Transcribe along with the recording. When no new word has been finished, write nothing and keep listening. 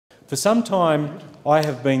For some time, I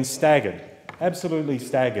have been staggered, absolutely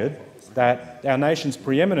staggered, that our nation's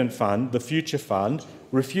preeminent fund, the Future Fund,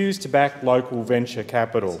 refused to back local venture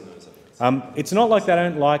capital. It's not like they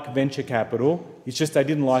don't like venture capital, it's just they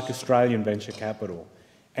didn't like Australian venture capital.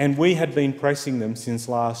 And we had been pressing them since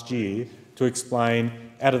last year to explain,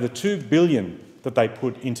 out of the $2 billion that they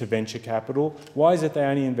put into venture capital, why is it they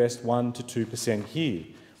only invest 1 to 2% here?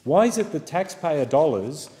 Why is it that taxpayer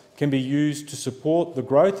dollars can be used to support the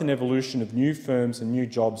growth and evolution of new firms and new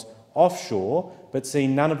jobs offshore, but see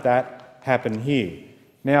none of that happen here?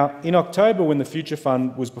 Now, in October, when the Future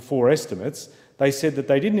Fund was before estimates, they said that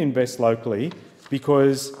they didn't invest locally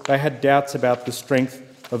because they had doubts about the strength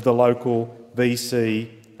of the local VC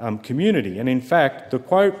community. And in fact, the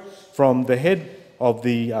quote from the head of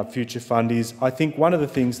the Future Fund is, "I think one of the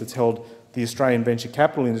things that's held the Australian venture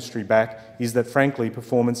capital industry back is that, frankly,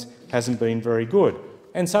 performance hasn't been very good."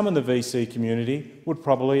 And some in the VC community would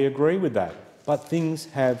probably agree with that. But things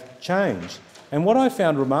have changed. And what I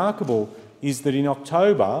found remarkable is that in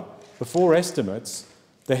October, before estimates,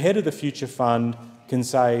 the head of the Future Fund can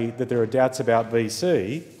say that there are doubts about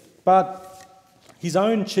VC, but his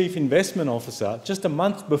own Chief Investment Officer, just a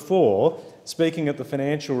month before, speaking at the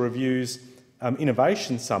Financial Review's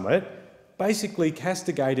Innovation Summit, basically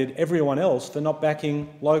castigated everyone else for not backing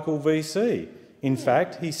local VC. In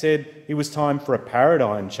fact, he said it was time for a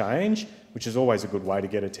paradigm change, which is always a good way to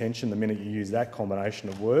get attention the minute you use that combination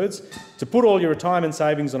of words. To put all your retirement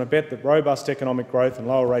savings on a bet that robust economic growth and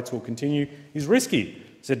lower rates will continue is risky,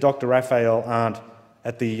 said Dr Raphael Arndt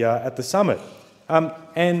at the summit.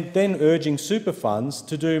 And then urging super funds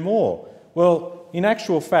to do more. Well, in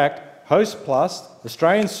actual fact, Hostplus,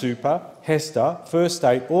 Australian Super, Hester, First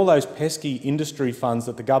State, all those pesky industry funds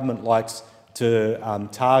that the government likes to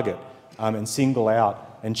target and single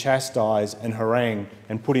out and chastise and harangue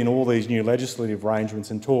and put in all these new legislative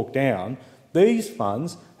arrangements and talk down, these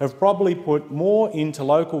funds have probably put more into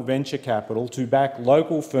local venture capital to back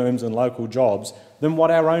local firms and local jobs than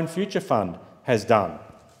what our own Future Fund has done.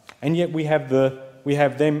 And yet we have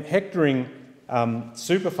them hectoring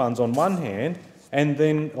super funds on one hand, and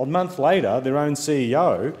then a month later their own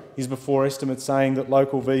CEO is before estimates saying that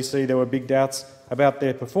local VC, there were big doubts about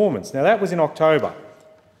their performance. Now that was in October.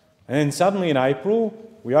 And then suddenly in April,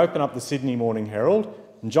 we open up the Sydney Morning Herald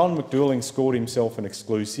and John McDouling scored himself an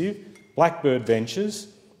exclusive. Blackbird Ventures,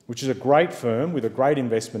 which is a great firm with a great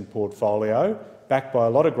investment portfolio, backed by a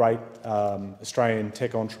lot of great Australian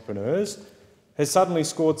tech entrepreneurs, has suddenly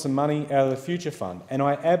scored some money out of the Future Fund. And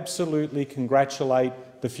I absolutely congratulate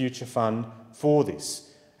the Future Fund for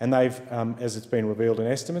this. And they've, as it's been revealed in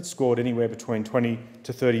estimates, scored anywhere between $20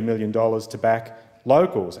 to $30 million to back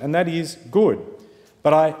locals, and that is good.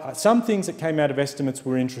 But some things that came out of estimates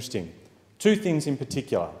were interesting. Two things in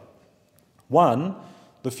particular. One,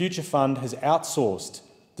 the Future Fund has outsourced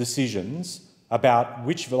decisions about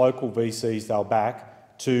which local VCs they'll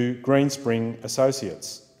back to Greenspring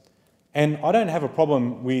Associates. And I don't have a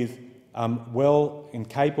problem with well and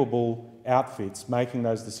capable outfits making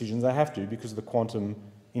those decisions. They have to because of the quantum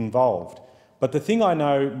involved. But the thing I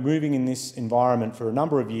know, moving in this environment for a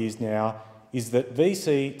number of years now, is that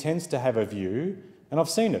VC tends to have a view, and I've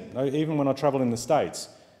seen it, even when I travel in the States.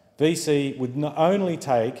 VC would not only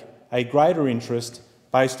take a greater interest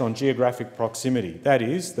based on geographic proximity. That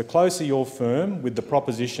is, the closer your firm with the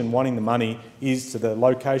proposition wanting the money is to the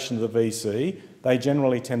location of the VC, they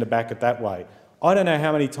generally tend to back it that way. I don't know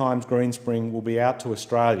how many times Greenspring will be out to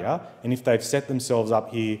Australia, and if they've set themselves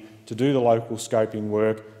up here to do the local scoping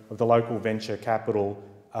work of the local venture capital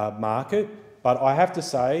market, but I have to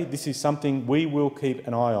say this is something we will keep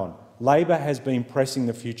an eye on. Labor has been pressing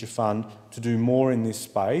the Future Fund to do more in this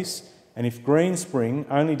space, and if Greenspring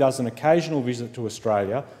only does an occasional visit to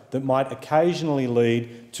Australia that might occasionally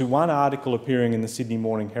lead to one article appearing in the Sydney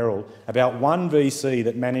Morning Herald about one VC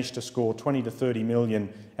that managed to score 20 to 30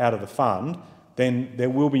 million out of the fund, then there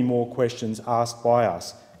will be more questions asked by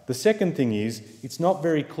us. The second thing is, it's not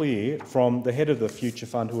very clear from the head of the Future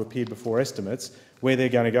Fund who appeared before estimates where they're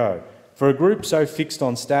going to go. For a group so fixed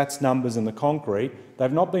on stats, numbers and the concrete,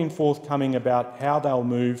 they've not been forthcoming about how they'll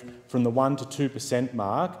move from the 1 to 2%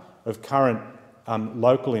 mark of current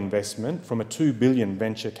local investment from a $2 billion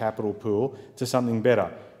venture capital pool to something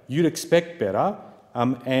better. You'd expect better,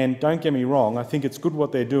 and don't get me wrong, I think it's good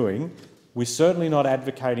what they're doing. We're certainly not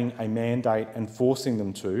advocating a mandate and forcing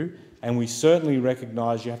them to, and we certainly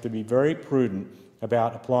recognise you have to be very prudent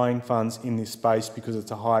about applying funds in this space because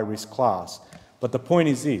it's a high-risk class. But the point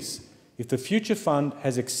is this: if the Future Fund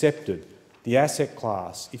has accepted the asset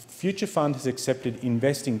class, if the Future Fund has accepted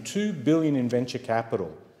investing $2 billion in venture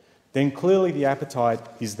capital, then clearly the appetite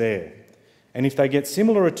is there. And if they get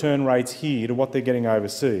similar return rates here to what they're getting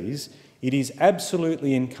overseas, it is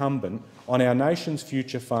absolutely incumbent on our nation's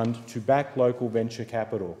future fund to back local venture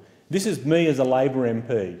capital. This is me as a Labor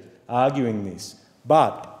MP arguing this,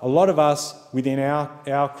 but a lot of us within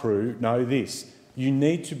our crew know this. You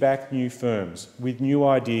need to back new firms with new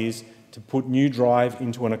ideas to put new drive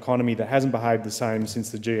into an economy that hasn't behaved the same since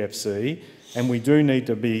the GFC, and we do need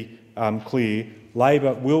to be clear.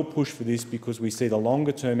 Labor will push for this because we see the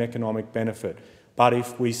longer-term economic benefit. But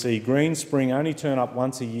if we see Green Spring only turn up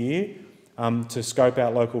once a year to scope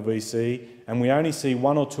out local VC, and we only see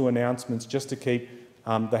 1 or 2 announcements just to keep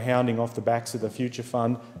the hounding off the backs of the Future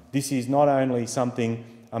Fund, this is not only something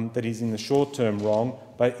that is in the short term wrong,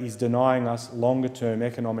 but is denying us longer-term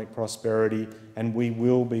economic prosperity, and we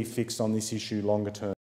will be fixed on this issue longer term.